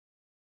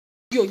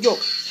Yo,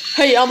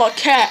 hey, I'm a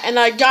cat and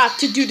I got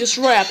to do this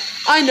rap.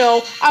 I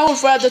know, I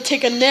would rather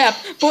take a nap,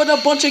 but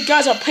a bunch of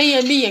guys are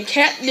paying me in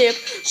catnip,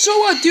 so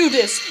I do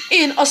this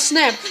in a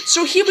snap.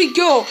 So here we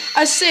go.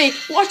 I say,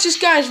 watch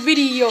this guy's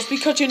videos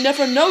because you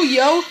never know,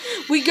 yo.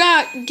 We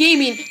got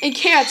gaming and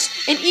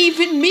cats and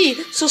even me,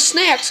 so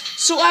snacks.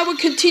 So I would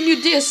continue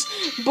this,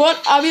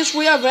 but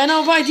obviously I ran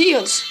out of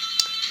ideas.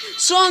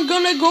 So I'm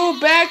gonna go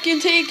back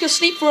and take a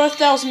sleep for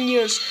 1,000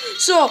 years.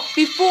 So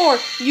before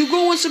you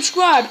go and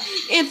subscribe,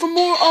 and for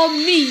more of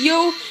me,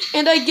 yo,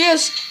 and I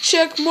guess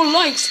check more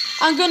likes,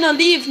 I'm gonna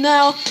leave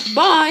now.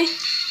 Bye,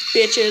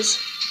 bitches.